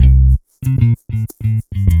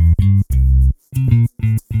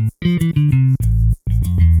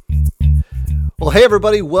Well, hey,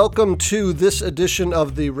 everybody. Welcome to this edition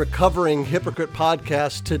of the Recovering Hypocrite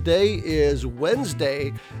podcast. Today is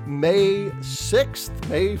Wednesday, May 6th,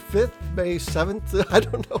 May 5th, May 7th. I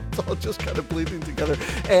don't know. It's all just kind of bleeding together.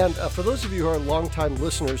 And for those of you who are longtime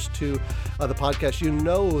listeners to the podcast, you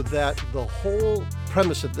know that the whole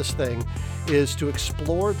premise of this thing is to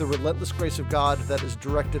explore the relentless grace of God that is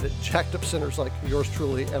directed at jacked up sinners like yours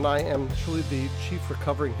truly. And I am truly the chief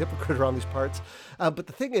recovering hypocrite around these parts. But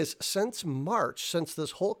the thing is, since March, since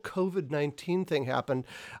this whole COVID-19 thing happened,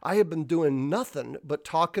 I have been doing nothing but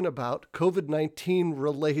talking about COVID-19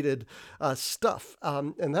 related stuff.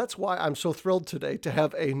 And that's why I'm so thrilled today to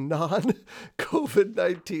have a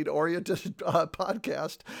non-COVID-19 oriented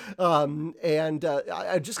podcast.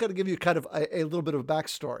 I just got to give you kind of a little bit of a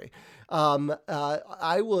backstory.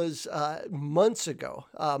 I was months ago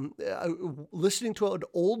listening to an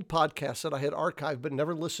old podcast that I had archived but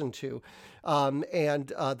never listened to.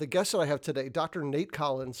 The guest that I have today, Dr. Nate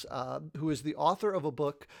Collins, who is the author of a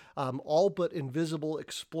book, All But Invisible,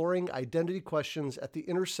 Exploring Identity Questions at the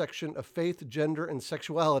Intersection of Faith, Gender, and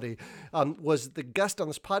Sexuality, was the guest on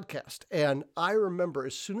this podcast. And I remember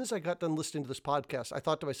as soon as I got done listening to this podcast, I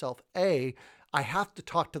thought to myself, A, I have to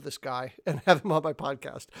talk to this guy and have him on my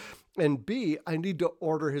podcast. And B, I need to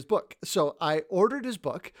order his book. So I ordered his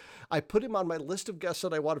book. I put him on my list of guests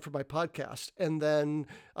that I wanted for my podcast. And then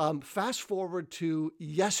fast forward to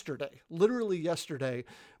yesterday, literally yesterday,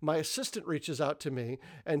 my assistant reaches out to me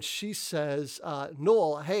and she says,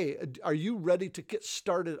 Noel, hey, are you ready to get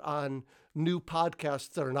started on new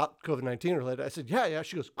podcasts that are not COVID-19 related? I said, yeah.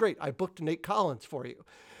 She goes, great. I booked Nate Collins for you.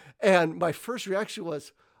 And my first reaction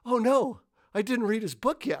was, oh no, I didn't read his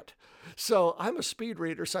book yet. So I'm a speed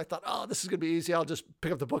reader. So I thought, oh, this is going to be easy. I'll just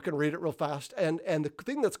pick up the book and read it real fast. And the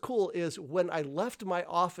thing that's cool is when I left my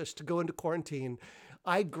office to go into quarantine,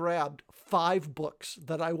 I grabbed 5 books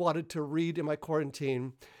that I wanted to read in my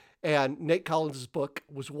quarantine. And Nate Collins' book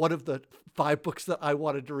was one of the 5 books that I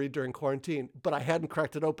wanted to read during quarantine, but I hadn't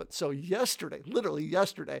cracked it open. So yesterday, literally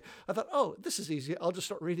yesterday, I thought, oh, this is easy. I'll just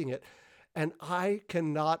start reading it. And I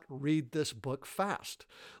cannot read this book fast.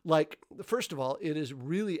 Like, first of all, it is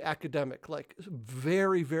really academic, like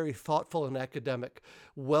very, very thoughtful and academic,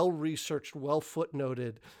 well-researched,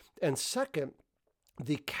 well-footnoted. And second,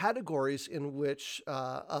 the categories in which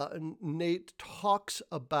Nate talks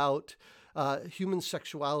about human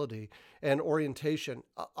sexuality and orientation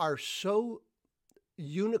are so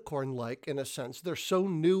unicorn-like in a sense. They're so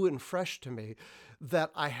new and fresh to me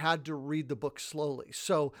that I had to read the book slowly.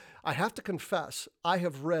 So I have to confess, I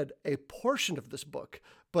have read a portion of this book,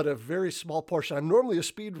 but a very small portion. I'm normally a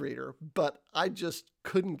speed reader, but I just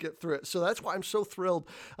couldn't get through it. So that's why I'm so thrilled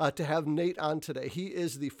to have Nate on today. He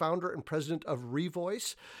is the founder and president of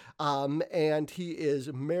Revoice, and he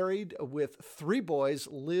is married with 3 boys,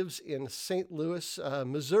 lives in St. Louis,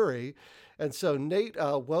 Missouri. And so, Nate,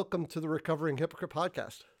 welcome to the Recovering Hypocrite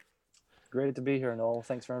podcast. Great to be here, Noel.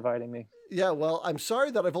 Thanks for inviting me. Yeah, well, I'm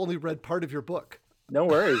sorry that I've only read part of your book. No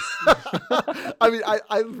worries. I mean,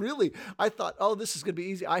 I thought, oh, this is going to be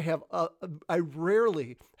easy. I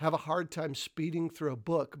rarely have a hard time speeding through a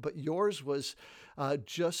book, but yours was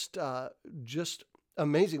just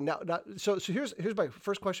amazing. Now, so here's my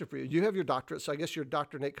first question for you. You have your doctorate, so I guess you're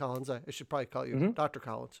Dr. Nate Collins. I should probably call you Dr.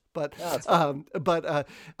 Collins. But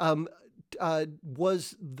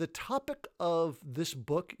was the topic of this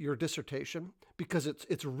book your dissertation? Because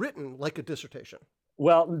it's written like a dissertation.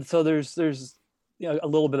 Well, so there's a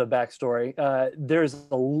little bit of backstory. There's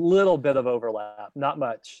a little bit of overlap, not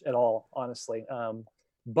much at all, honestly.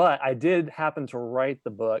 But I did happen to write the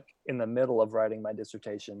book in the middle of writing my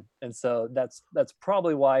dissertation, and so that's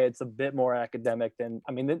probably why it's a bit more academic than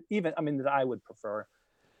that I would prefer.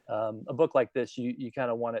 A book like this, you kind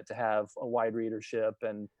of want it to have a wide readership,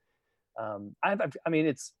 and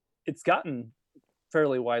it's gotten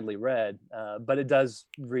fairly widely read, but it does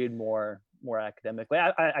read more academically.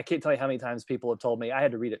 I can't tell you how many times people have told me I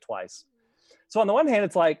had to read it twice. So on the one hand,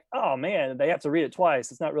 it's like, oh man, they have to read it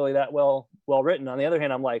twice. It's not really that well written. On the other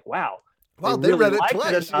hand, I'm like, wow, they really read it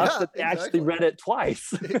twice. They actually read it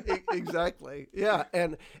twice. Exactly. Yeah.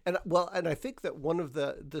 And I think that one of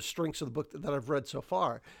the strengths of the book that I've read so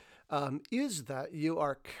far is that you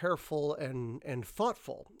are careful and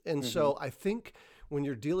thoughtful. And so I think when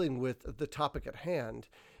you're dealing with the topic at hand,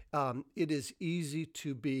 it is easy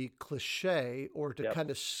to be cliche or to kind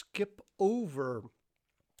of skip over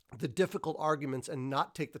the difficult arguments and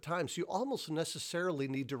not take the time. So you almost necessarily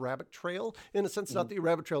need to rabbit trail, in a sense, not that you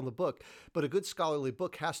rabbit trail in the book, but a good scholarly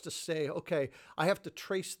book has to say, okay, I have to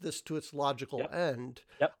trace this to its logical end.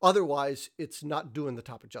 Otherwise, it's not doing the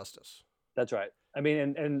topic justice. That's right. I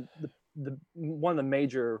mean, and the one of the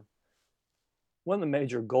major one of the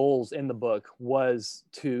major goals in the book was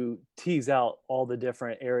to tease out all the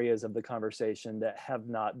different areas of the conversation that have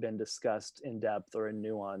not been discussed in depth or in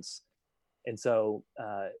nuance. And so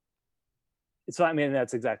I mean,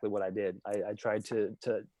 that's exactly what I did. I tried to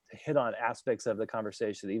hit on aspects of the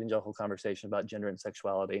conversation, the evangelical conversation about gender and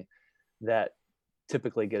sexuality, that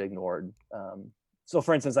typically get ignored. So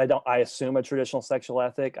for instance, I assume a traditional sexual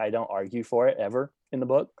ethic. I don't argue for it ever in the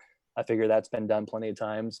book. I figure that's been done plenty of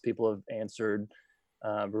times. People have answered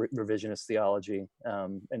revisionist theology.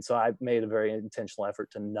 And so I made a very intentional effort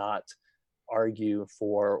to not argue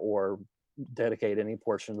for or dedicate any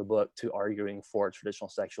portion of the book to arguing for a traditional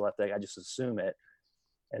sexual ethic. I just assume it,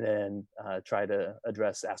 and then try to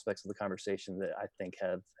address aspects of the conversation that I think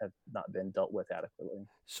have not been dealt with adequately.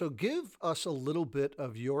 So give us a little bit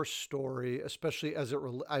of your story, especially as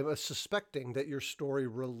I was suspecting that your story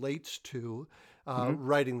relates to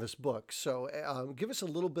writing this book. So give us a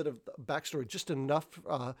little bit of backstory, just enough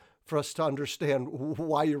for us to understand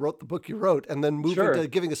why you wrote the book you wrote, and then move into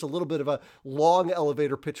giving us a little bit of a long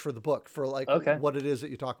elevator pitch for the book, for like what it is that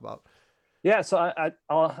you talk about. Yeah, so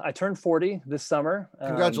I turned 40 this summer.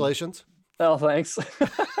 Congratulations. Oh, thanks.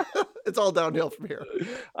 It's all downhill from here.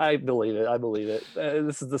 I believe it.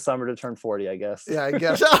 This is the summer to turn 40, I guess. Yeah, I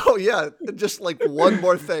guess. Oh, yeah. Just like one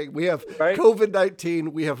more thing. We have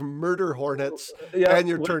COVID-19, we have murder hornets, and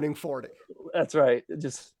you're turning 40. That's right. It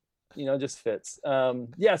just fits.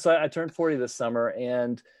 Yeah, so I turned 40 this summer,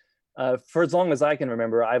 and for as long as I can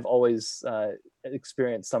remember, I've always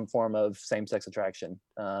experienced some form of same-sex attraction.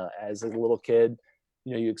 As a little kid,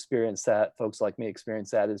 you experience that. Folks like me experience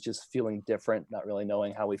that as just feeling different, not really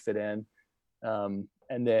knowing how we fit in. And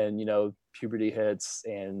then, puberty hits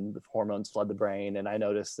and the hormones flood the brain. And I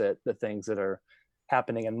notice that the things that are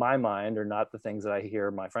happening in my mind are not the things that I hear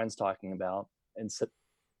my friends talking about. And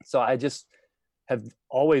so I just have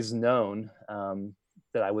always known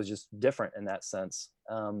that I was just different in that sense.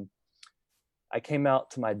 I came out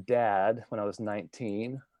to my dad when I was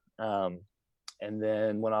 19. And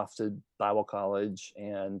then went off to Bible college,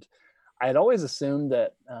 and I had always assumed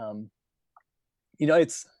that,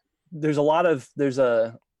 there's a lot of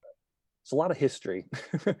history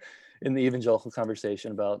in the evangelical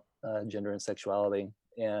conversation about gender and sexuality.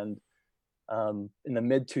 And in the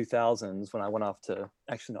mid 2000s, when I went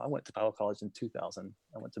I went to Bible college in 2000.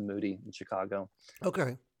 I went to Moody in Chicago.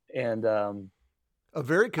 Okay. And a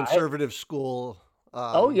very conservative school.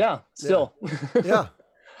 Still. Yeah.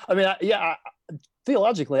 I mean,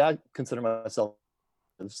 theologically, I consider myself,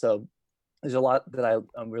 so there's a lot that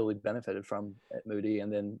I'm really benefited from at Moody,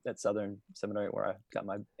 and then at Southern Seminary, where I got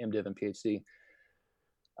my MDiv and PhD.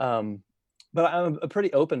 But I'm a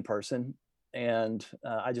pretty open person, and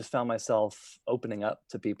I just found myself opening up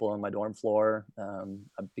to people on my dorm floor.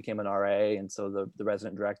 I became an RA, and so the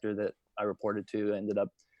resident director that I reported to ended up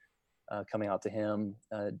coming out to him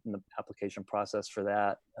in the application process for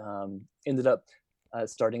that. Ended up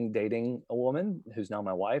starting dating a woman who's now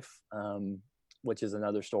my wife, which is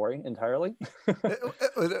another story entirely.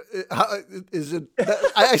 Is it?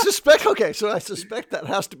 I suspect. Okay, so I suspect that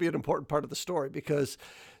has to be an important part of the story, because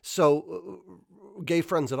gay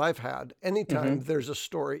friends that I've had, anytime there's a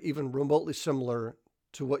story even remotely similar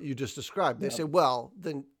to what you just described, they say, "Well,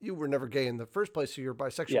 then you were never gay in the first place, so you're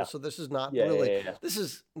bisexual." Yeah. So this is not really. Yeah. This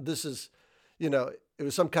is. It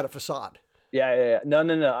was some kind of facade. Yeah.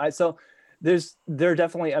 No. There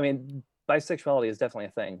definitely, I mean, bisexuality is definitely a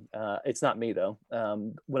thing. It's not me though.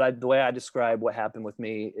 The way I describe what happened with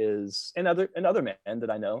me is, and other men that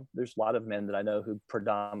I know, there's a lot of men that I know who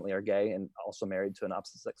predominantly are gay and also married to an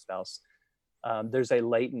opposite sex spouse. There's a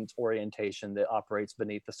latent orientation that operates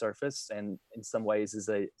beneath the surface, and in some ways is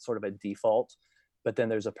a sort of a default, but then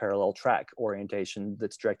there's a parallel track orientation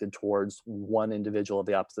that's directed towards one individual of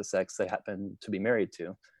the opposite sex they happen to be married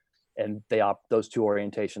to. And those two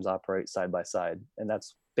orientations operate side by side, and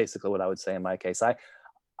that's basically what I would say in my case. I'm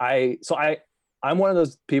one of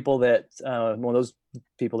those people that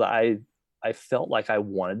I felt like I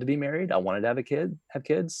wanted to be married. I wanted to have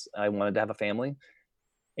kids. I wanted to have a family,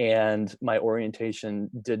 and my orientation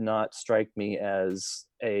did not strike me as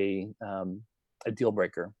a deal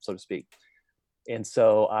breaker, so to speak. And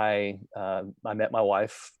so I met my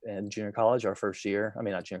wife in junior college, our first year. I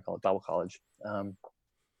mean, not junior college, Bible college.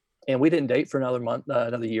 And we didn't date for another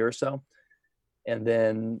year or so. And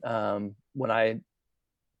then when I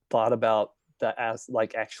thought about that,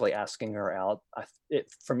 actually asking her out,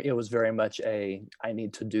 for me, it was very much I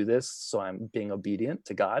need to do this, so I'm being obedient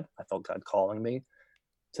to God. I felt God calling me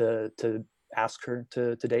to ask her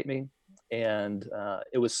to date me. And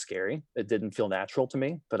it was scary. It didn't feel natural to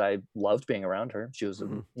me, but I loved being around her. She was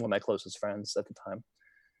one of my closest friends at the time.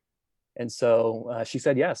 And so she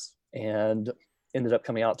said yes, and ended up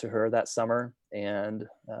coming out to her that summer. And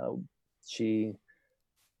she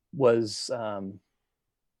was,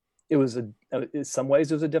 it was in some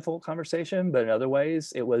ways it was a difficult conversation, but in other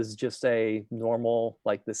ways it was just a normal,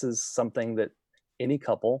 like, this is something that any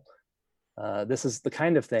couple, this is the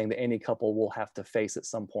kind of thing that any couple will have to face at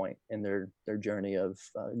some point in their journey of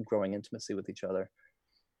growing intimacy with each other.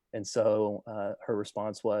 And so her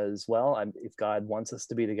response was, well, if God wants us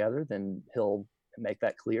to be together, then he'll make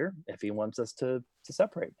that clear. If he wants us to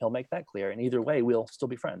separate, he'll make that clear. And either way, we'll still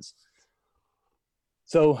be friends.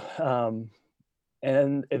 So,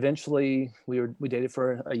 and eventually we dated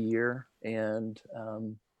for a year. And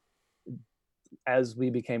as we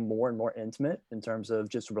became more and more intimate in terms of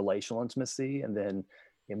just relational intimacy, and then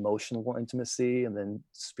emotional intimacy, and then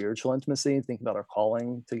spiritual intimacy, thinking about our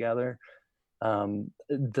calling together,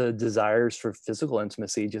 the desires for physical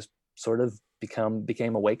intimacy just sort of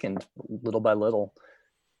became awakened little by little.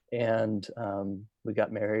 And we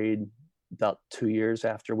got married about 2 years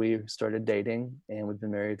after we started dating, and we've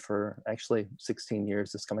been married for actually 16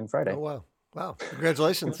 years this coming Friday. Oh, wow.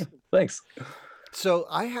 Congratulations. Thanks. So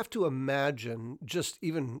I have to imagine, just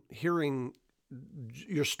even hearing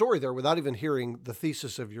your story there without even hearing the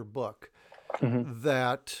thesis of your book,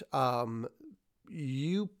 that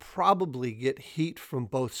you probably get heat from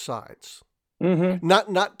both sides.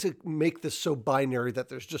 Not to make this so binary that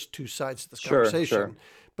there's just two sides to this conversation,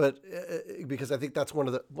 but because I think that's one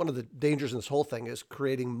of the dangers in this whole thing is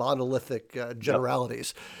creating monolithic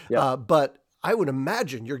generalities. But I would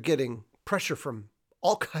imagine you're getting pressure from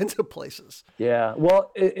all kinds of places. Yeah.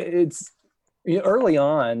 Well, it's early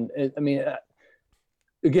on.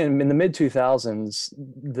 Again, in the mid 2000s,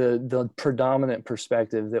 the predominant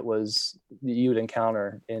perspective that you would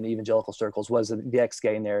encounter in evangelical circles was the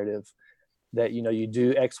ex-gay narrative, that, you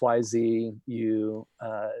do X, Y, Z, you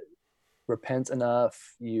repent enough,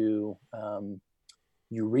 you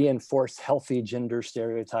reinforce healthy gender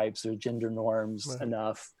stereotypes or gender norms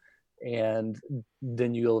enough, and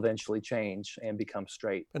then you'll eventually change and become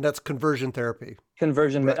straight. And that's conversion therapy.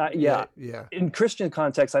 Conversion, right. Yeah. Yeah. In Christian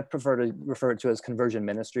context, I prefer to refer to it as conversion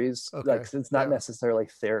ministries. Okay. Like, it's not necessarily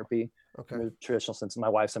therapy in the traditional sense. My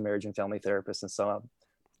wife's a marriage and family therapist, and so I'm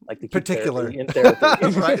like to keep particular in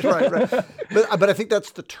therapy. right. But I think that's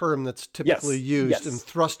the term that's typically used and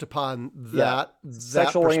thrust upon that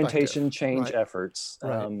sexual orientation change efforts.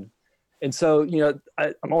 And so,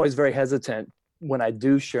 I'm always very hesitant when I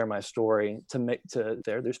do share my story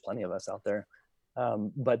there's plenty of us out there.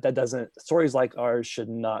 But stories like ours should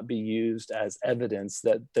not be used as evidence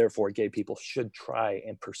that therefore gay people should try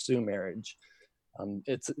and pursue marriage.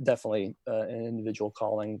 It's definitely an individual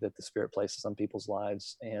calling that the Spirit places on people's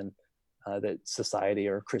lives, and that society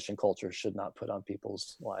or Christian culture should not put on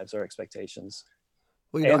people's lives or expectations.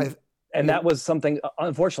 Well, that was something,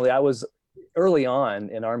 unfortunately, I was early on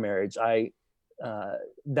in our marriage.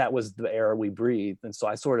 That was the air we breathed. And so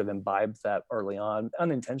I sort of imbibed that early on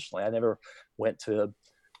unintentionally. I never went to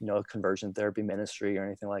a conversion therapy ministry or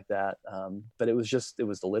anything like that. But it was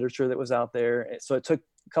the literature that was out there. So it took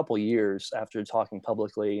a couple of years after talking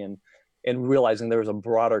publicly and realizing there was a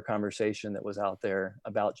broader conversation that was out there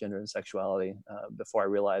about gender and sexuality before I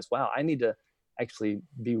realized, wow, I need to actually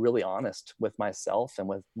be really honest with myself and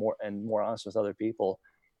more honest with other people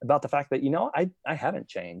about the fact that, I haven't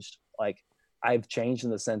changed. Like, I've changed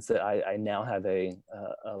in the sense that I now have a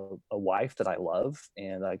wife that I love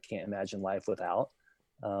and I can't imagine life without.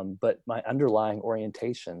 But my underlying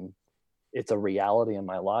orientation, it's a reality in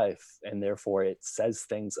my life, and therefore it says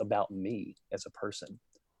things about me as a person.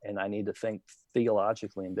 And I need to think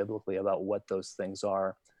theologically and biblically about what those things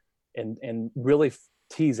are, and really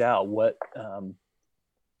tease out what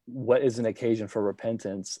is an occasion for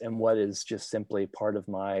repentance and what is just simply part of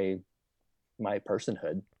my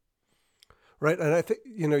personhood. Right. And I think,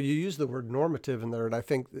 you use the word normative in there. And I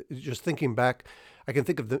think just thinking back, I can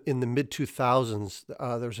think of in the mid 2000s,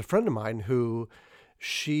 there was a friend of mine who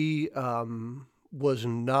she was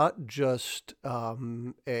not just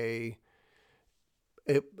a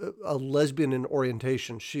lesbian in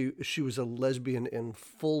orientation. She was a lesbian in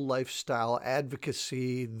full lifestyle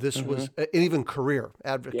advocacy. This was even career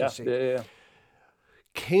advocacy. Yeah.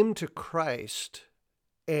 Came to Christ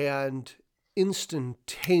and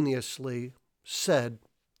instantaneously said,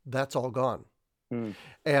 that's all gone,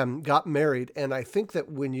 and got married. And I think that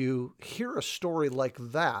when you hear a story like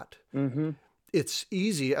that, it's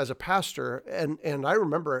easy as a pastor. And I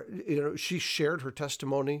remember, she shared her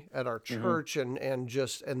testimony at our church and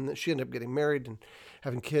she ended up getting married and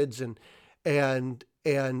having kids. And in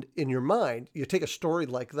your mind, you take a story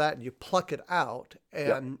like that and you pluck it out,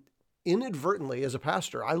 and inadvertently, as a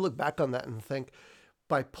pastor, I look back on that and think,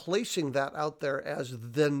 by placing that out there as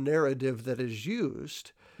the narrative that is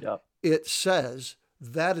used, Yep. it says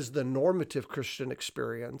that is the normative Christian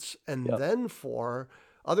experience. And Yep. then for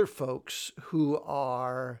other folks who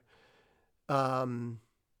are,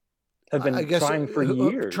 Have been I guess, trying for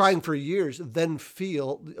years. trying for years, then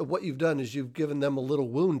feel what you've done is you've given them a little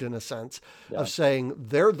wound, in a sense, Yeah. of saying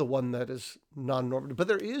they're the one that is non-normative. But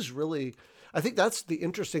there is really, I think that's the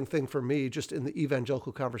interesting thing for me, just in the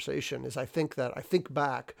evangelical conversation, is I think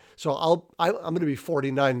back. So I'm going to be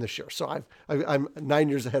 49 this year, so I'm 9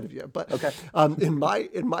 years ahead of you. But Okay. in my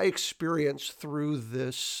experience through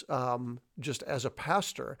this, just as a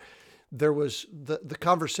pastor, there was the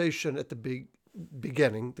conversation at the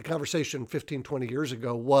beginning. The conversation 15, 20 years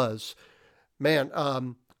ago was, man,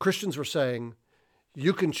 Christians were saying,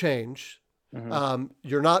 you can change.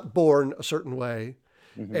 You're not born a certain way.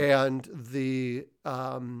 And the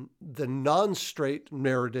non-straight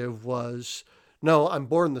narrative was, no, I'm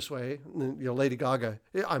born this way. Lady Gaga,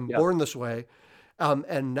 I'm born this way.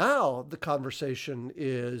 And now the conversation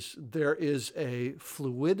is, there is a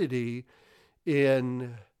fluidity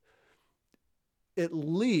in at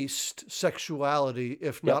least sexuality,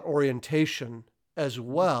 if not orientation as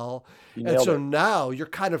well. And so now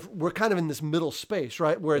we're kind of in this middle space,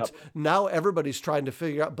 right? Where it's now everybody's trying to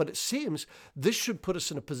figure out, but it seems this should put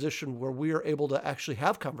us in a position where we are able to actually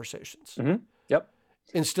have conversations. Yep.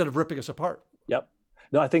 Instead of ripping us apart. Yep.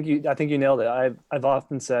 No, I think you nailed it. I've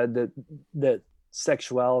often said that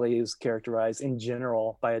sexuality is characterized in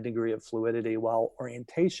general by a degree of fluidity, while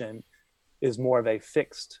orientation is more of a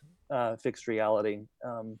fixed reality.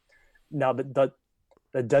 Now that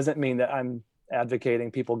doesn't mean that I'm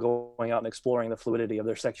advocating people going out and exploring the fluidity of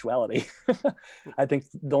their sexuality. I think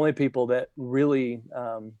the only people that really,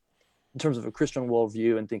 in terms of a Christian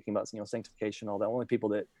worldview and thinking about sanctification, all that, only people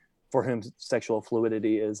that for whom sexual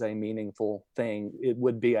fluidity is a meaningful thing, it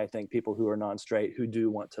would be, I think, people who are non-straight who do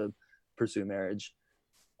want to pursue marriage.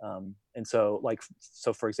 And so,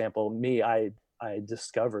 for example, me, I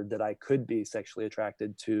discovered that I could be sexually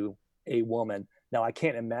attracted to a woman. Now, I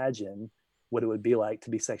can't imagine what it would be like to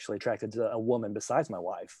be sexually attracted to a woman besides my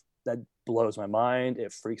wife. That blows my mind.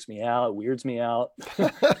 It freaks me out. It weirds me out.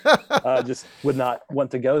 Just would not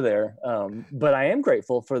want to go there. But I am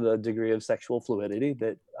grateful for the degree of sexual fluidity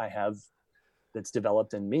that I have, that's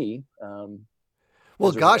developed in me.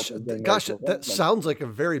 Well, gosh, that sounds like a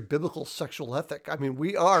very biblical sexual ethic. I mean,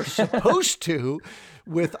 we are supposed to,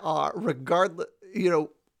 with our regardless,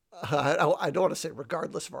 I don't want to say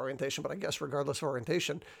regardless of orientation, but I guess regardless of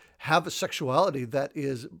orientation, have a sexuality that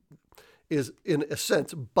is in a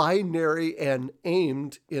sense binary and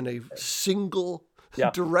aimed in a single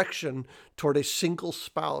direction toward a single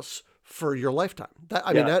spouse for your lifetime.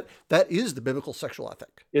 That is the biblical sexual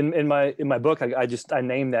ethic. In my book, I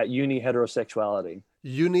named that uni-heterosexuality.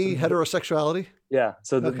 Uni-heterosexuality? Yeah.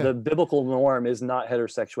 So the biblical norm is not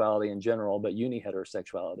heterosexuality in general, but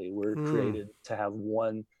uni-heterosexuality. We're created to have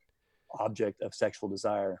one object of sexual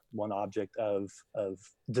desire, one object of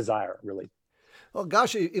desire, really. Well,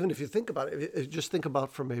 gosh, even if you think about it, just think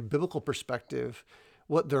about from a biblical perspective,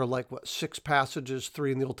 what there are 6 passages,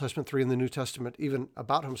 3 in the Old Testament, 3 in the New Testament, even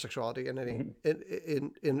about homosexuality, and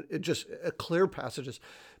in just clear passages,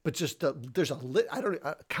 but just there's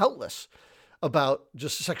countless about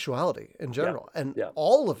just sexuality in general, and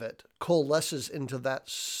all of it coalesces into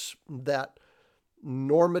that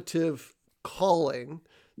normative calling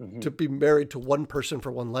to be married to one person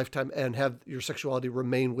for one lifetime and have your sexuality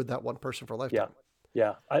remain with that one person for a lifetime.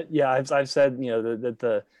 I've said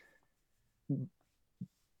that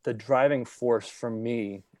the driving force for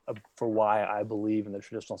me for why I believe in the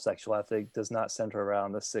traditional sexual ethic does not center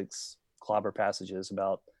around the 6 clobber passages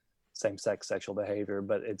about same-sex sexual behavior,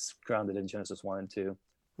 but it's grounded in Genesis 1 and 2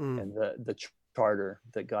 and the charter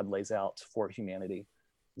that God lays out for humanity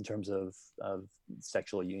in terms of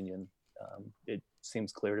sexual union. It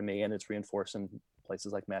seems clear to me, and it's reinforced in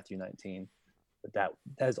places like Matthew 19, that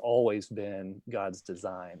has always been God's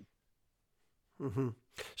design. Mm-hmm.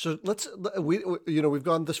 So we've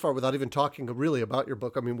gone this far without even talking really about your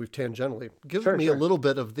book. I mean, we've tangentially given me a little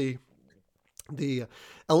bit of the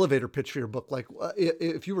elevator pitch for your book. Like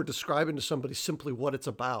if you were describing to somebody simply what it's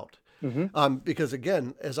about, because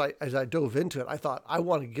again, as I dove into it, I thought I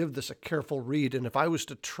want to give this a careful read. And if I was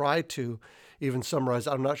to try to even summarize.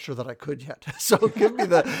 I'm not sure that I could yet. So give me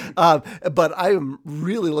but I am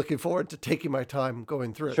really looking forward to taking my time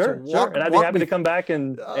going through it. Sure, sure. And I'd be happy to come back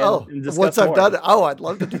and discuss once I've more. done it. Oh, I'd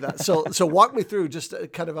love to do that. So walk me through just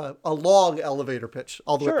kind of a long elevator pitch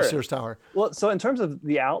all the way up to Sears Tower. Well, so in terms of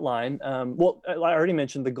the outline, well, I already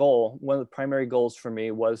mentioned the goal. One of the primary goals for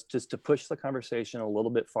me was just to push the conversation a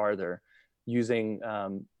little bit farther, using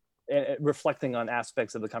reflecting on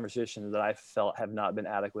aspects of the conversation that I felt have not been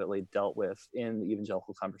adequately dealt with in the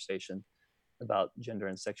evangelical conversation about gender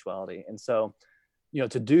and sexuality. And so,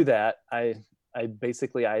 to do that, I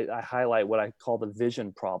basically highlight what I call the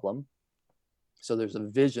vision problem. So there's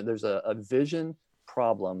a vision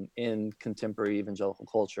problem in contemporary evangelical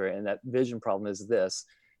culture, and that vision problem is this: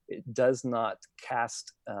 it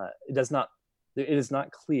is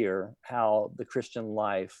not clear how the Christian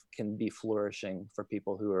life can be flourishing for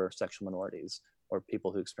people who are sexual minorities or people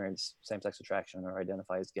who experience same-sex attraction or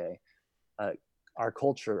identify as gay. Our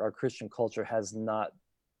Christian culture, has not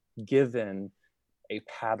given a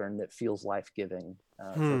pattern that feels life-giving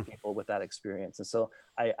for people with that experience. And so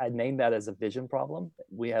I name that as a vision problem.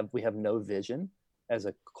 We have no vision as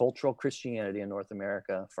a cultural Christianity in North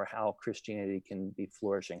America for how Christianity can be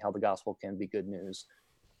flourishing, how the gospel can be good news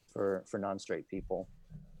for non-straight people.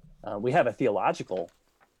 We have a theological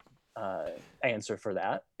answer for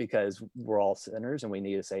that, because we're all sinners and we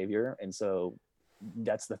need a savior. And so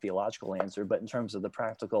that's the theological answer. But in terms of the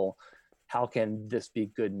practical, how can this be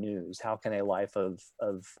good news? How can a life of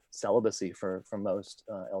celibacy for most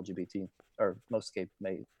LGBT or most gay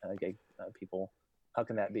people, how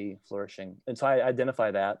can that be flourishing? And so I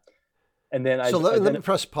identify that. And then let me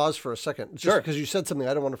press pause for a second, just Sure. because you said something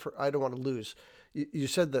I don't want to lose. You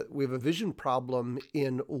said that we have a vision problem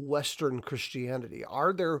in Western Christianity.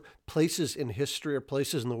 Are there places in history or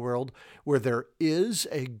places in the world where there is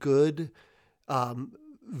a good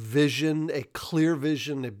vision, a clear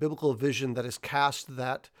vision, a biblical vision that is cast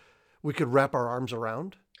that we could wrap our arms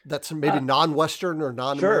around? That's maybe non-Western or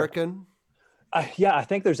non-American? Sure. Yeah, I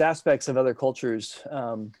think there's aspects of other cultures.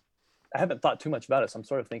 I haven't thought too much about it, so I'm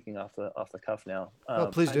sort of thinking off the cuff now.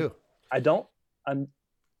 Please do. I don't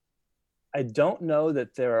know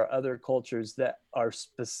that there are other cultures that are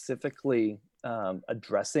specifically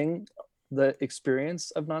addressing the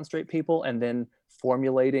experience of non-straight people and then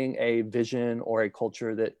formulating a vision or a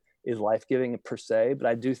culture that is life-giving per se. But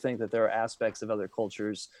I do think that there are aspects of other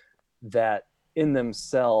cultures that in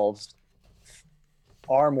themselves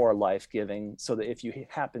are more life-giving, so that if you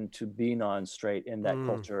happen to be non-straight in that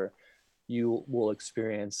culture, you will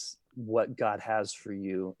experience what God has for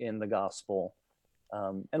you in the gospel.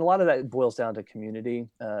 And a lot of that boils down to community,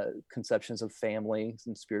 conceptions of family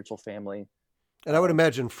and spiritual family. And I would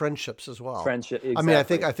imagine friendships as well. Friendship, exactly. I mean,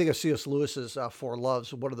 I think of C.S. Lewis's Four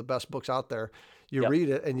Loves, one of the best books out there. You read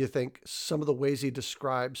it and you think some of the ways he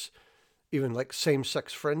describes even like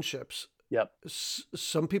same-sex friendships,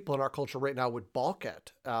 some people in our culture right now would balk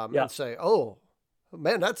at and say, "Oh,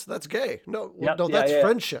 man, that's gay." No, that's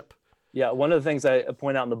friendship. Yeah, one of the things I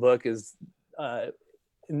point out in the book is,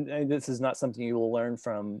 and this is not something you will learn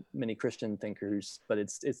from many Christian thinkers, but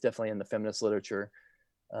it's definitely in the feminist literature.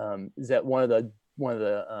 Is that one of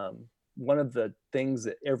the things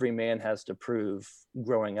that every man has to prove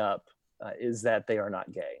growing up is that they are not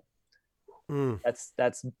gay.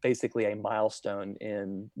 That's basically a milestone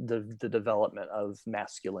in the development of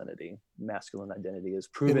masculinity. Masculine identity is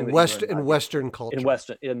proving in Western culture.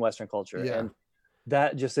 In Western culture, and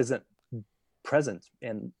that just isn't present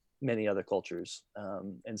in many other cultures.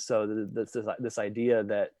 And so this idea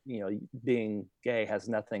that being gay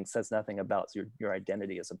says nothing about your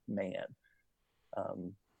identity as a man,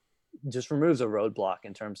 just removes a roadblock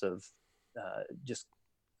in terms of just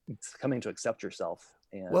coming to accept yourself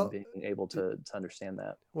and being able to understand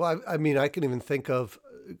that. Well, I mean, I can even think of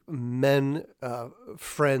men,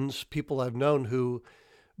 friends, people I've known who,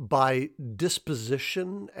 by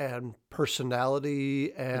disposition and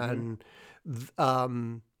personality and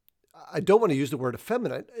I don't want to use the word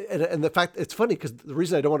effeminate. And the fact, it's funny because the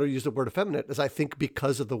reason I don't want to use the word effeminate is I think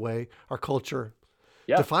because of the way our culture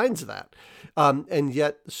defines that. And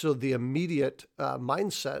yet, so the immediate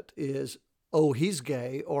mindset is, oh, he's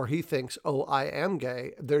gay, or he thinks, oh, I am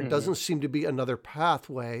gay. There doesn't seem to be another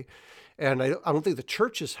pathway. And I don't think the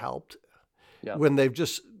church has helped when they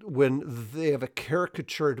have a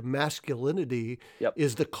caricatured masculinity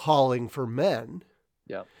is the calling for men.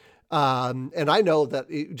 Yeah. And I know that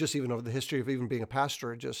just even over the history of even being a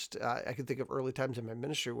pastor, I can think of early times in my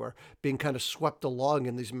ministry where being kind of swept along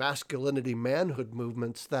in these masculinity manhood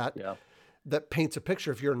movements that paints a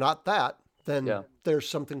picture. If you're not that, then there's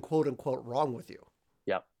something quote unquote wrong with you.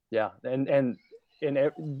 Yeah. And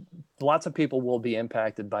lots of people will be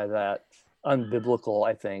impacted by that unbiblical,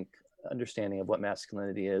 I think, understanding of what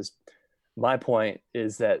masculinity is. My point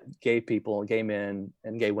is that gay people, gay men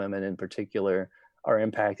and gay women in particular, are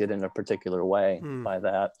impacted in a particular way by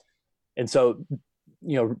that. And so,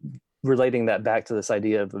 relating that back to this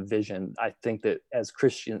idea of a vision, I think that as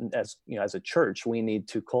Christian, as a church, we need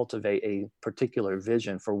to cultivate a particular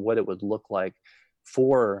vision for what it would look like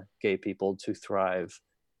for gay people to thrive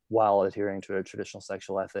while adhering to a traditional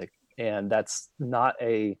sexual ethic. And that's not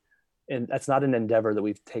an endeavor that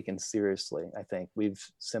we've taken seriously. I think we've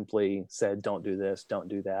simply said, don't do this, don't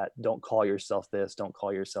do that, don't call yourself this, don't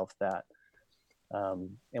call yourself that.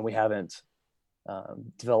 And we haven't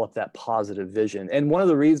developed that positive vision. And one of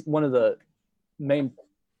the main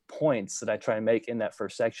points that I try and make in that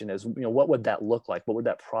first section is, what would that look like? What would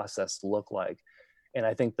that process look like? And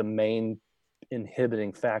I think the main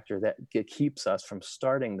inhibiting factor that keeps us from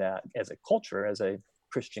starting that as a culture, as a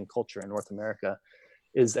Christian culture in North America,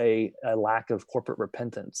 is a lack of corporate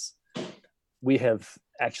repentance. We have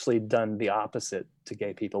actually done the opposite to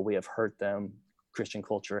gay people. We have hurt them. Christian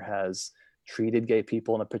culture has treated gay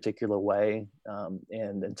people in a particular way.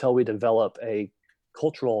 And until we develop a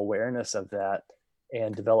cultural awareness of that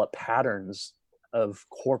and develop patterns of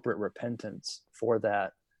corporate repentance for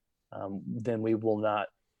that, then we will not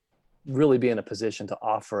really be in a position to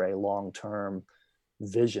offer a long-term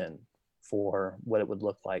vision for what it would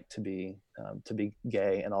look like to be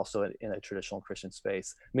gay, and also in a traditional Christian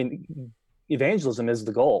space. I mean, evangelism is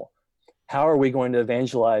the goal. How are we going to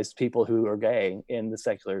evangelize people who are gay in the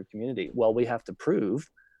secular community? Well, we have to prove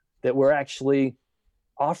that we're actually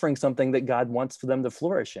offering something that God wants for them to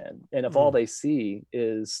flourish in. And if all they see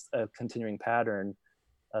is a continuing pattern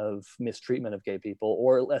of mistreatment of gay people,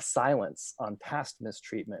 or a silence on past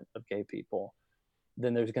mistreatment of gay people,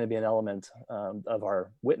 then there's going to be an element of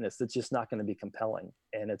our witness that's just not going to be compelling,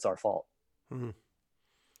 and it's our fault. Mm-hmm.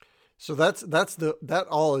 So that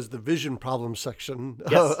all is the vision problem section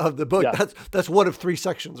of the book. Yeah. That's one of three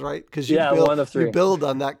sections, right? Because you build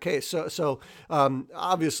on that case. So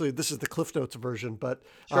obviously this is the Cliff Notes version, but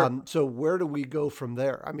sure. So where do we go from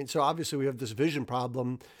there? I mean, so obviously we have this vision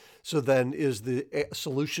problem. So then is the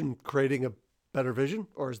solution creating a better vision,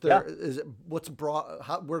 or is it what's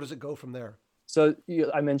broad? Where does it go from there? So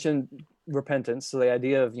I mentioned repentance. So the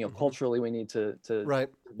idea of culturally we need to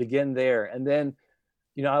begin there, and then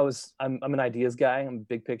I'm an ideas guy. I'm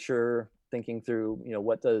big picture thinking through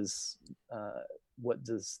what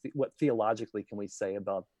theologically can we say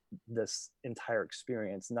about this entire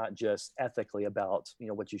experience, not just ethically about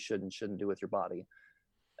what you should and shouldn't do with your body.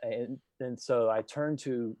 And so I turn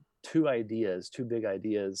to two big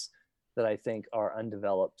ideas that I think are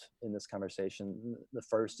undeveloped in this conversation. The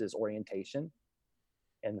first is orientation,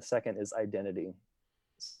 and the second is identity.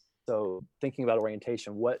 So thinking about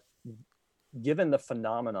orientation, given the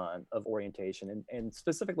phenomenon of orientation, and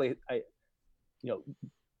specifically,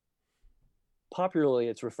 popularly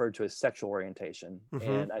it's referred to as sexual orientation,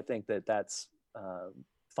 and I think that that's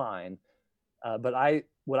fine. But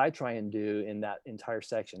what I try and do in that entire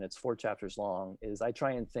section, it's 4 chapters long, is I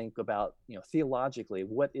try and think about, theologically,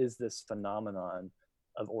 what is this phenomenon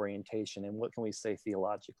of orientation, and what can we say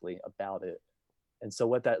theologically about it? And so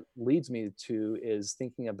what that leads me to is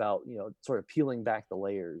thinking about, sort of peeling back the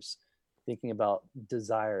layers, thinking about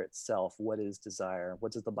desire itself. What is desire?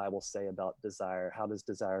 What does the Bible say about desire? How does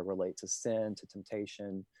desire relate to sin, to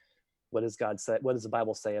temptation? What does God say? What does the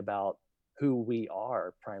Bible say about who we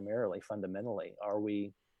are primarily, fundamentally? Are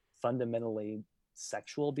we fundamentally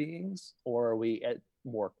sexual beings, or are we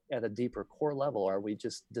at a deeper core level? Are we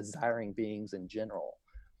just desiring beings in general?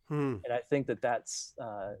 And I think that that's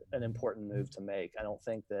an important move to make. I don't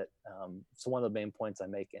think that, so one of the main points I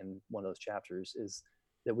make in one of those chapters is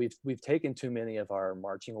that we've taken too many of our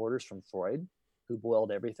marching orders from Freud, who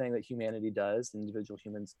boiled everything that humanity does, individual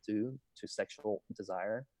humans do, to sexual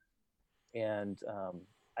desire. And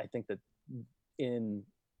I think that in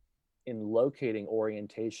locating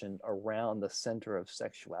orientation around the center of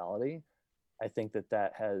sexuality, I think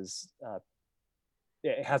that has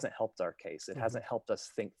it hasn't helped our case. It hasn't helped us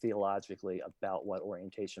think theologically about what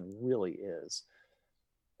orientation really is.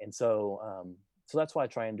 And so that's why I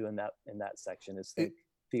try and do in that section is think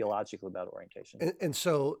theologically about orientation. And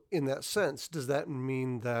so in that sense, does that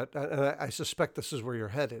mean that, and I suspect this is where you're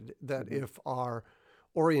headed, that if our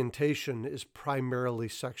orientation is primarily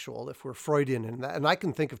sexual, if we're Freudian in that, and I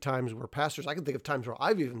can think of times where I can think of times where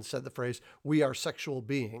I've even said the phrase, we are sexual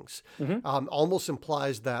beings, almost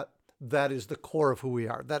implies that is the core of who we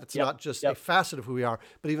are, that it's not just a facet of who we are,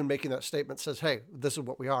 but even making that statement says, hey, this is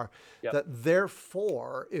what we are. That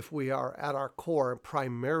therefore, if we are at our core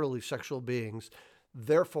primarily sexual beings,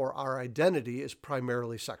 therefore our identity is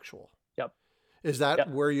primarily sexual. Yep. Is that Yep.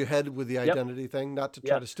 where you head with the Yep. identity thing? Not to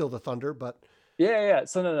try to steal the thunder, but Yeah.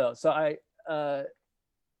 So no. So I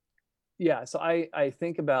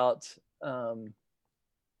think about, I'm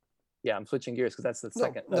switching gears because that's the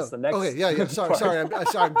second. That's the next. Okay. Yeah. Sorry.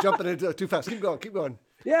 I'm jumping into too fast. Keep going.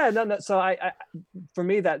 Yeah. No. So for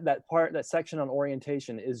me, that section on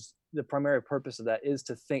orientation is the primary purpose of that is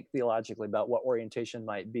to think theologically about what orientation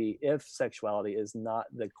might be if sexuality is not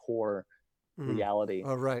the core reality.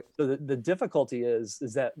 All right. So the difficulty is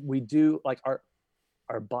that we do, like,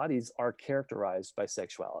 our bodies are characterized by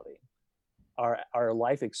sexuality. Our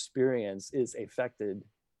life experience is affected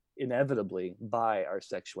inevitably by our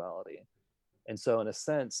sexuality. And so in a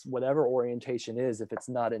sense, whatever orientation is, if it's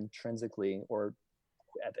not intrinsically or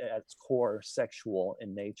at its core sexual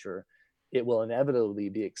in nature, it will inevitably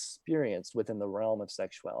be experienced within the realm of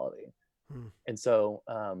sexuality. And so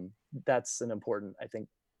that's an important, I think,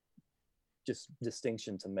 just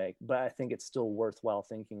distinction to make. But I think it's still worthwhile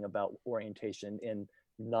thinking about orientation in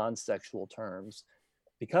non-sexual terms,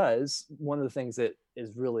 because one of the things that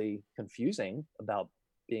is really confusing about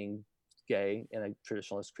being gay in a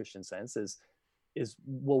traditionalist Christian sense is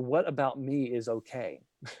well, what about me is okay?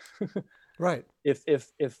 Right. If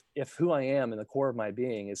who I am in the core of my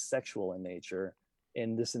being is sexual in nature,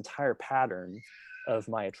 and this entire pattern of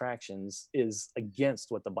my attractions is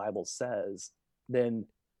against what the Bible says, then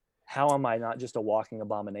how am I not just a walking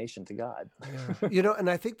abomination to God? Yeah. And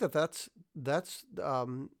I think that's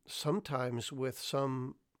sometimes with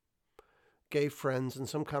some gay friends and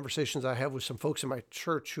some conversations I have with some folks in my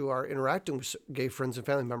church who are interacting with gay friends and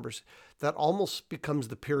family members, that almost becomes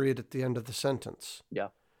the period at the end of the sentence. Yeah.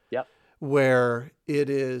 Where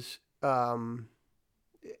it is, and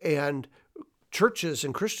churches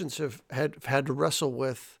and Christians have had to wrestle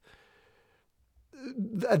with.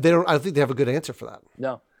 I don't think they have a good answer for that.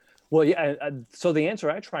 No. Well, yeah. So the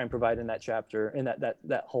answer I try and provide in that chapter, in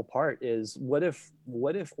that whole part, is what if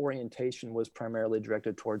orientation was primarily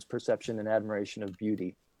directed towards perception and admiration of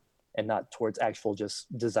beauty, and not towards actual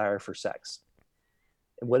just desire for sex?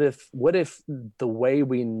 And what if the way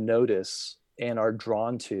we notice and are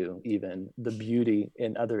drawn to even the beauty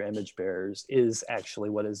in other image bearers is actually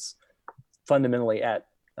what is fundamentally at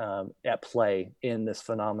play in this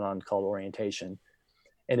phenomenon called orientation?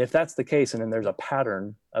 And if that's the case, and then there's a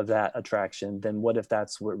pattern of that attraction, then what if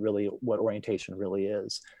that's what orientation really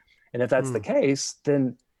is? And if that's the case,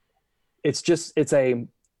 then in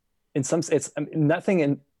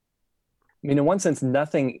one sense,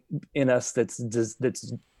 nothing in us that's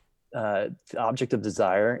the object of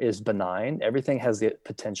desire is benign. Everything has the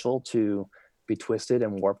potential to be twisted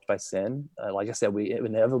and warped by sin. Like I said, we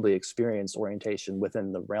inevitably experience orientation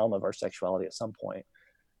within the realm of our sexuality at some point.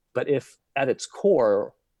 But if at its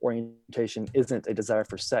core, orientation isn't a desire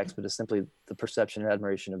for sex, but is simply the perception and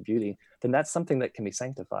admiration of beauty, then that's something that can be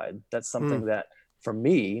sanctified. That's something that, for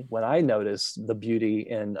me, when I notice the beauty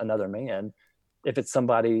in another man, if it's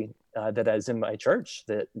somebody that is in my church,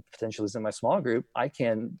 that potentially is in my small group, I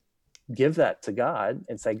can give that to God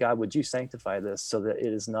and say, God, would you sanctify this so that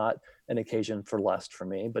it is not an occasion for lust for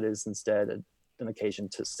me, but is instead an occasion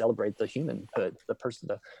to celebrate the humanhood, the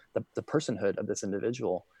personhood of this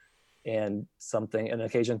individual, and an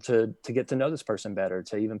occasion to get to know this person better,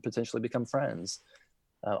 to even potentially become friends.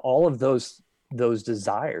 All of those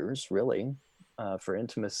desires, really, for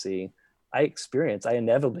intimacy, I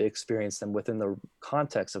inevitably experience them within the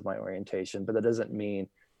context of my orientation, but that doesn't mean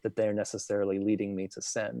that they're necessarily leading me to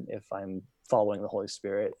sin if I'm following the Holy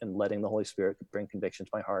Spirit and letting the Holy Spirit bring conviction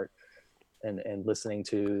to my heart, and listening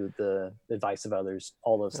to the advice of others,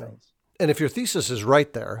 all those things. And if your thesis is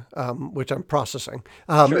right there, which I'm processing,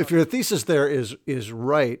 Sure. If your thesis there is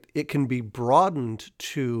right, it can be broadened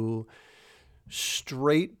to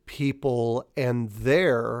straight people and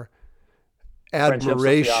their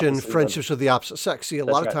admiration, friendships with the opposite sex. See, a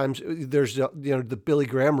lot of times there's the Billy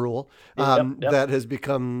Graham rule that has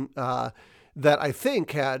become that I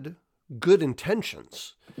think had good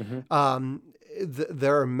intentions.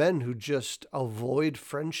 There are men who just avoid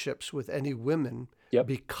friendships with any women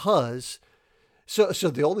because so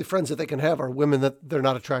the only friends that they can have are women that they're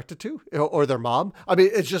not attracted to, or their mom. I mean,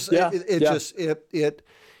 it's just it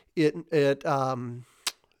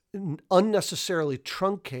unnecessarily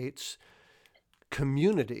truncates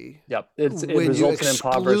community. It when you results in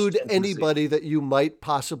exclude impoverished anybody that you might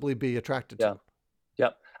possibly be attracted to.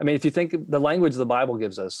 I mean, if you think the language the Bible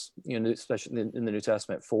gives us, especially in the New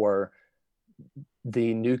Testament, for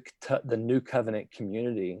the new covenant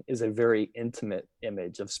community, is a very intimate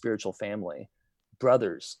image of spiritual family,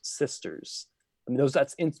 brothers, sisters. I mean,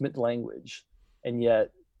 that's intimate language, and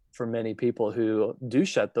yet for many people who do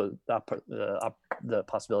shut the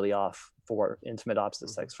possibility off for intimate opposite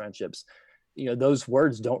sex friendships. Those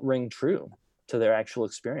words don't ring true to their actual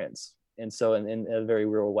experience. And so in a very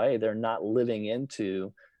real way, they're not living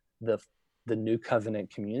into the new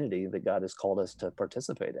covenant community that God has called us to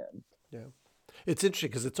participate in. Yeah. It's interesting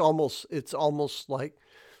because it's almost like,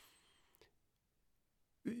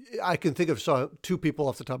 I can think of two people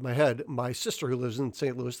off the top of my head. My sister, who lives in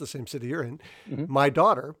St. Louis, the same city you're in, my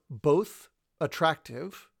daughter, both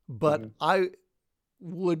attractive, but I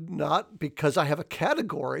would not, because I have a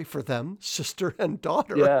category for them, sister and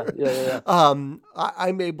daughter. Yeah.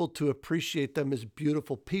 I'm able to appreciate them as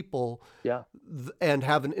beautiful people, and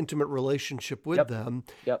have an intimate relationship with them.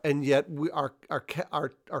 And yet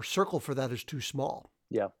our circle for that is too small.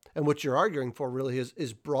 Yeah. And what you're arguing for really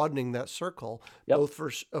is broadening that circle, both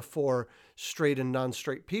for straight and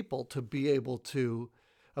non-straight people, to be able to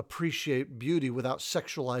appreciate beauty without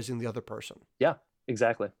sexualizing the other person. Yeah,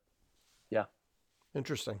 exactly. Yeah.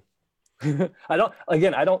 Interesting. I don't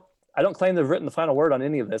claim to have written the final word on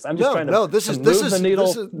any of this. I'm just trying to move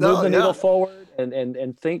the needle forward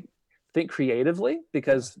and think creatively,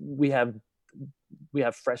 because we have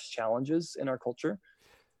fresh challenges in our culture.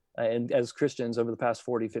 And as Christians over the past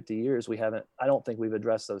 40, 50 years, I don't think we've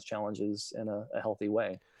addressed those challenges in a healthy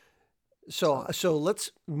way. So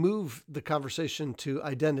let's move the conversation to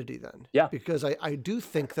identity then. Yeah. Because I do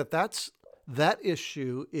think that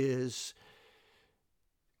issue is,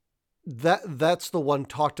 that's the one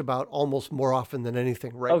talked about almost more often than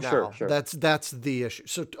anything right now. Sure. That's the issue.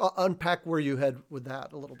 So unpack where you head with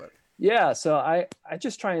that a little bit. Yeah, so I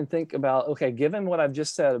just try and think about, okay, given what I've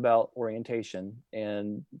just said about orientation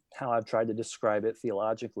and how I've tried to describe it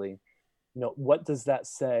theologically, what does that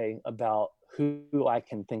say about who I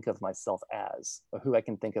can think of myself as, or who I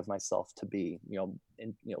can think of myself to be,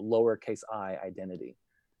 in lowercase I identity.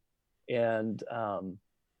 And I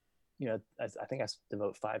think I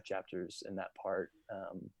devote 5 chapters in that part.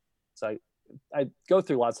 So I go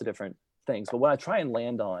through lots of different things, but what I try and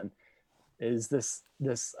land on is this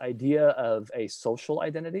idea of a social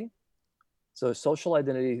identity. So social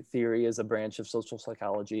identity theory is a branch of social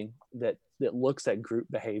psychology that looks at group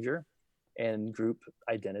behavior and group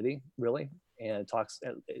identity, really, and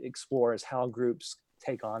explores how groups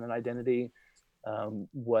take on an identity,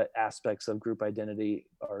 what aspects of group identity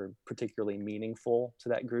are particularly meaningful to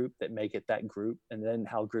that group that make it that group, and then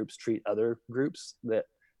how groups treat other groups that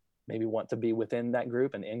maybe want to be within that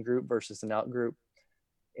group, an in-group versus an out-group.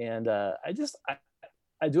 And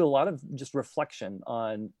I do a lot of just reflection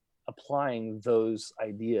on applying those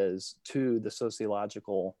ideas to the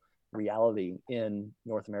sociological reality in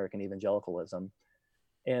North American evangelicalism.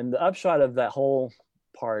 And the upshot of that whole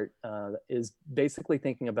part is basically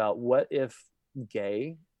thinking about, what if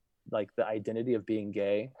gay, like the identity of being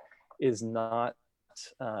gay, is not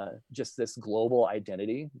just this global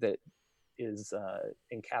identity that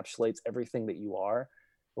encapsulates everything that you are.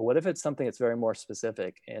 But what if it's something that's very more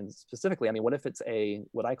specific? And specifically, what if it's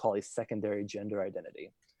what I call a secondary gender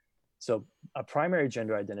identity? So a primary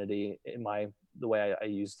gender identity, the way I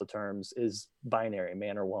use the terms, is binary,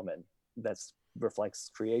 man or woman. That reflects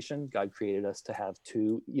creation. God created us to have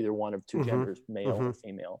either one of two genders, male or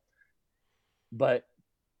female. But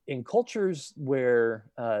in cultures where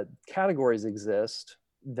categories exist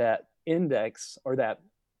that index or that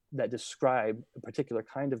describe a particular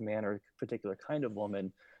kind of man or a particular kind of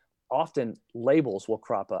woman, often labels will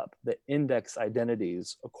crop up that index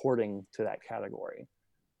identities according to that category.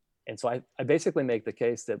 And so I basically make the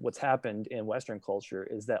case that what's happened in Western culture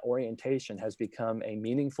is that orientation has become a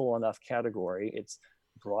meaningful enough category. It's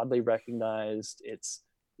broadly recognized. It's,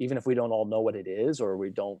 even if we don't all know what it is, or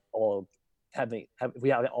we don't all we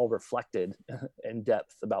haven't all reflected in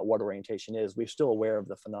depth about what orientation is, we're still aware of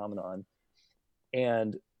the phenomenon.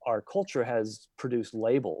 And our culture has produced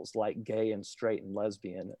labels like gay and straight and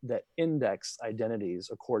lesbian that index identities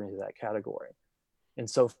according to that category. And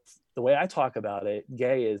so the way I talk about it,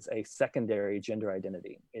 gay is a secondary gender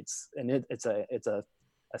identity. It's a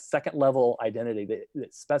second level identity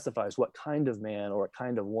that specifies what kind of man or what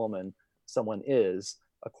kind of woman someone is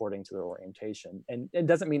according to their orientation. And it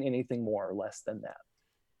doesn't mean anything more or less than that.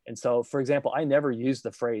 And so, for example, I never use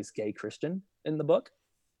the phrase gay Christian in the book.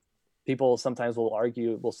 People sometimes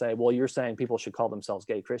will say, well, you're saying people should call themselves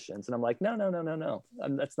gay Christians. And I'm like, no.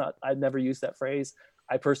 That's not, I've never used that phrase.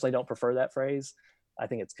 I personally don't prefer that phrase. I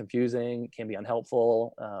think it's confusing, can be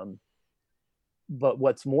unhelpful. But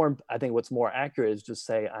what's more accurate is just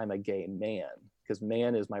say I'm a gay man, because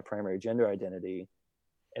man is my primary gender identity.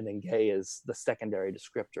 And then gay is the secondary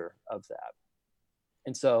descriptor of that.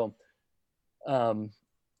 And so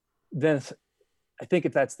then I think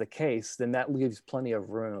if that's the case, then that leaves plenty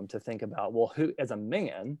of room to think about, well, who, as a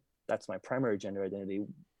man, that's my primary gender identity,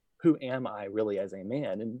 who am I really as a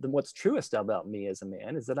man? And then what's truest about me as a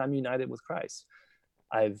man is that I'm united with Christ.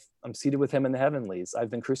 I'm seated with him in the heavenlies.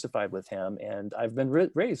 I've been crucified with him, and I've been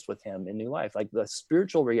raised with him in new life. Like the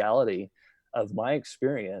spiritual reality of my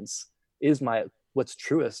experience is what's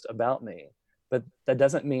truest about me. But that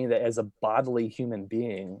doesn't mean that as a bodily human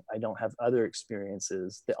being, I don't have other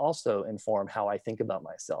experiences that also inform how I think about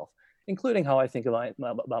myself, including how I think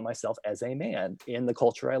about myself as a man in the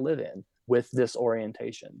culture I live in with this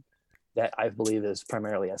orientation that I believe is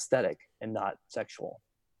primarily aesthetic and not sexual.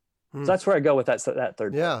 So that's where I go with that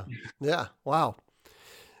third. Yeah. Yeah. Wow.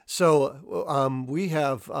 So we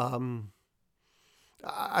have, I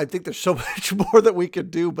think there's so much more that we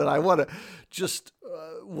could do, but I want to just,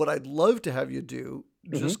 what I'd love to have you do,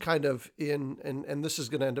 just kind of and this is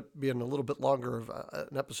going to end up being a little bit longer of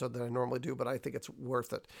an episode than I normally do, but I think it's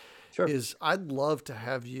worth it. Sure. Is I'd love to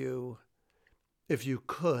have you, if you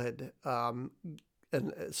could,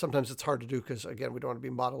 and sometimes it's hard to do because, again, we don't want to be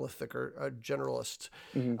monolithic or generalists.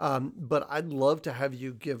 But I'd love to have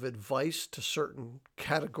you give advice to certain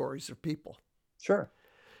categories of people. Sure.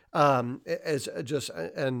 As just,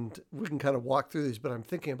 and we can kind of walk through these, but I'm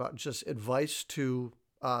thinking about just advice to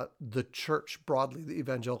the church broadly, the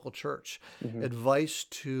evangelical church, advice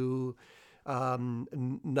to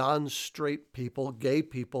non-straight people, gay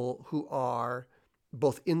people who are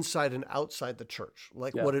both inside and outside the church.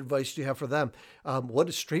 Like, what advice do you have for them? What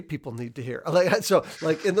do straight people need to hear? So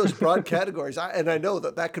in those broad categories, and I know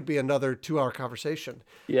that could be another 2-hour conversation.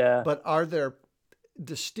 Yeah. But are there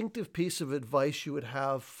distinctive piece of advice you would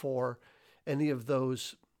have for any of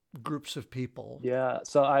those groups of people? Yeah.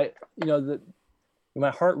 So my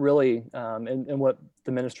heart really, and what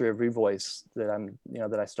the ministry of Revoice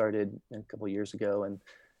that I started a couple of years ago, and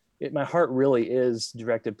my heart really is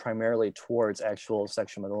directed primarily towards actual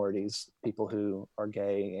sexual minorities, people who are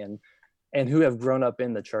gay and who have grown up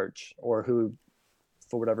in the church, or who,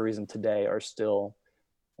 for whatever reason today, are still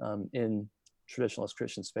in traditionalist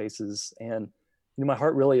Christian spaces. And my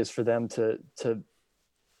heart really is for them to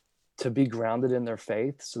be grounded in their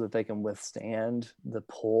faith so that they can withstand the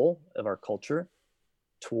pull of our culture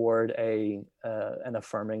toward an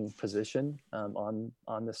affirming position on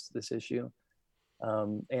this issue.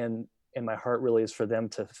 And my heart really is for them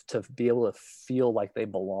to be able to feel like they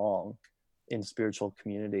belong in spiritual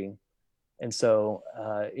community. And so,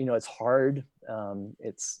 it's hard.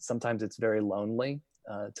 Sometimes it's very lonely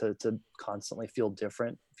to constantly feel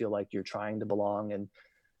different, feel like you're trying to belong and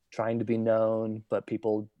trying to be known, but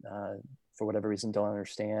people, for whatever reason, don't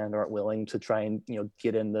understand or aren't willing to try and,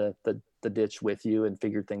 get in the ditch with you and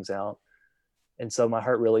figure things out. And so my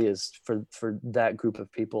heart really is for that group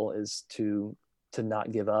of people is to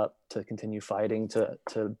not give up, to continue fighting, to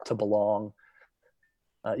belong.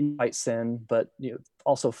 You fight sin, but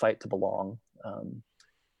also fight to belong.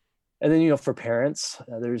 And then, for parents,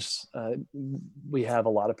 we have a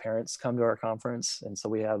lot of parents come to our conference, and so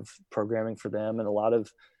we have programming for them, and a lot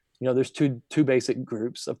of, there's two basic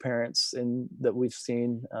groups of parents that we've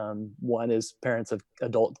seen. One is parents of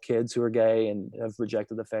adult kids who are gay and have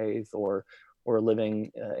rejected the faith, or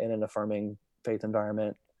living in an affirming faith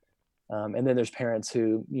environment. And then there's parents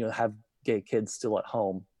who, have gay kids still at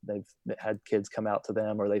home. They've had kids come out to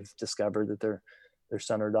them, or they've discovered that their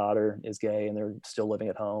son or daughter is gay and they're still living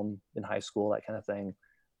at home in high school, that kind of thing.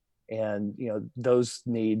 And, those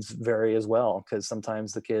needs vary as well, because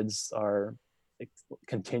sometimes the kids are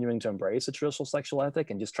continuing to embrace a traditional sexual ethic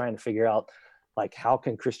and just trying to figure out, like, how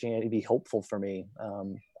can Christianity be hopeful for me?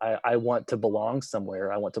 I want to belong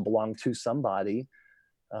somewhere. I want to belong to somebody.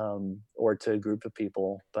 Or to a group of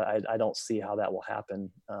people, but I don't see how that will happen.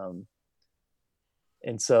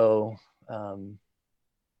 And so,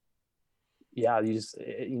 you just,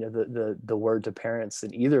 the word to parents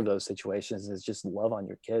in either of those situations is just love on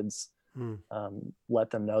your kids. Let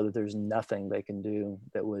them know that there's nothing they can do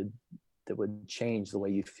that would change the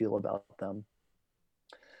way you feel about them.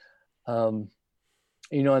 And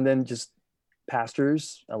then just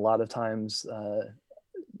pastors, a lot of times,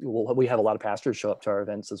 we have a lot of pastors show up to our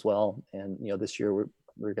events as well. And, this year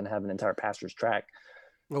we're going to have an entire pastor's track.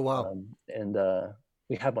 Oh, wow. And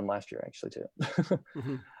we had one last year actually too.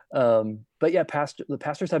 But yeah, the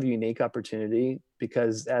pastors have a unique opportunity,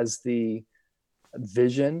 because as the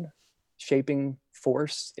vision shaping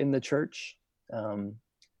force in the church,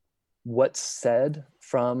 what's said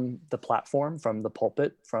from the platform, from the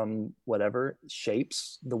pulpit, from whatever,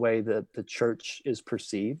 shapes the way that the church is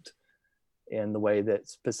perceived, and the way that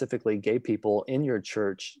specifically gay people in your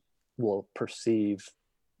church will perceive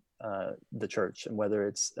the church and whether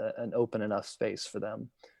it's an open enough space for them.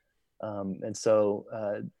 And so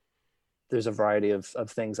there's a variety of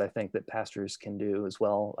things I think that pastors can do as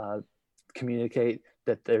well. Communicate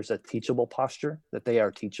that there's a teachable posture, that they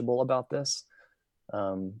are teachable about this,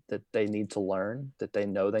 that they need to learn, that they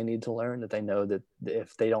know they need to learn, that they know that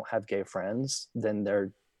if they don't have gay friends, then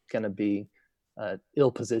they're going to be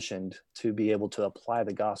ill-positioned to be able to apply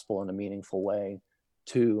the gospel in a meaningful way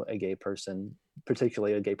to a gay person,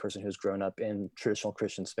 particularly a gay person who's grown up in traditional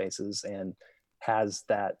Christian spaces and has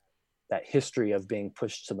that history of being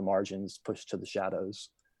pushed to the margins, pushed to the shadows.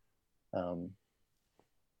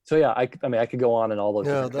 So yeah, I mean, I could go on in all those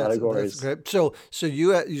different categories. That's great. So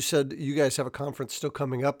you said you guys have a conference still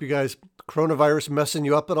coming up. You guys, coronavirus messing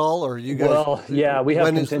you up at all, or you guys? Well, yeah, we have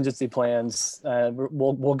contingency plans.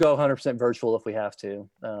 We'll go 100% virtual if we have to.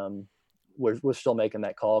 We're still making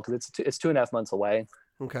that call because it's 2.5 months away.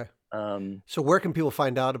 Okay. So where can people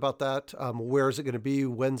find out about that? Where is it going to be?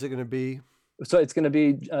 When's it going to be? So it's going to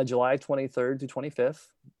be July 23rd to 25th.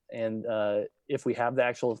 And if we have the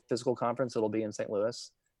actual physical conference, it'll be in St.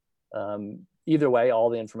 Louis. Either way, all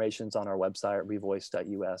the information's on our website,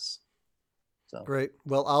 revoice.us. So great.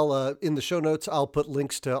 Well, I'll in the show notes, I'll put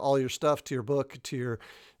links to all your stuff, to your book, to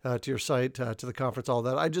your site, to the conference, all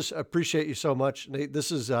that. I just appreciate you so much, Nate.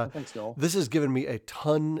 This is thanks, Noel. This has given me a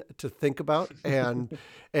ton to think about, and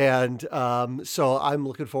so I'm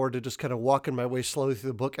looking forward to just kind of walking my way slowly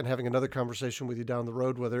through the book and having another conversation with you down the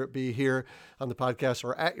road, whether it be here on the podcast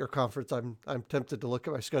or at your conference. I'm tempted to look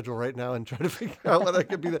at my schedule right now and try to figure out when I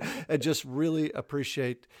could be there. And just really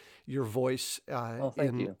appreciate your voice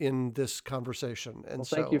in this conversation. And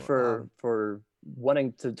thank you for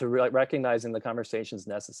wanting to recognizing the conversation is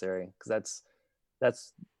necessary, because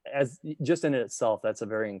that's as just in itself, that's a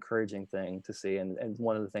very encouraging thing to see. And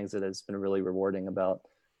one of the things that has been really rewarding about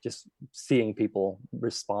just seeing people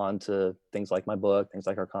respond to things like my book, things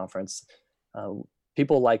like our conference.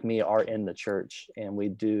 People like me are in the church, and we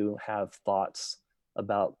do have thoughts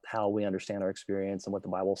about how we understand our experience and what the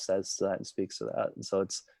Bible says to that and speaks to that. And so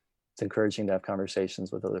it's encouraging to have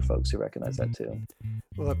conversations with other folks who recognize that too.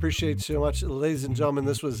 Well, I appreciate you so much. Ladies and gentlemen,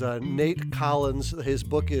 this was Nate Collins. His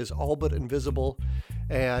book is All But Invisible,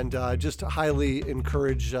 and just highly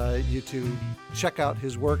encourage you to check out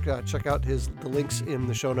his work, check out the links in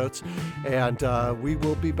the show notes, and we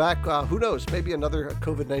will be back. Who knows, maybe another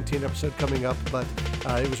COVID-19 episode coming up, but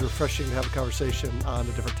it was refreshing to have a conversation on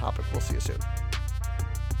a different topic. We'll see you soon.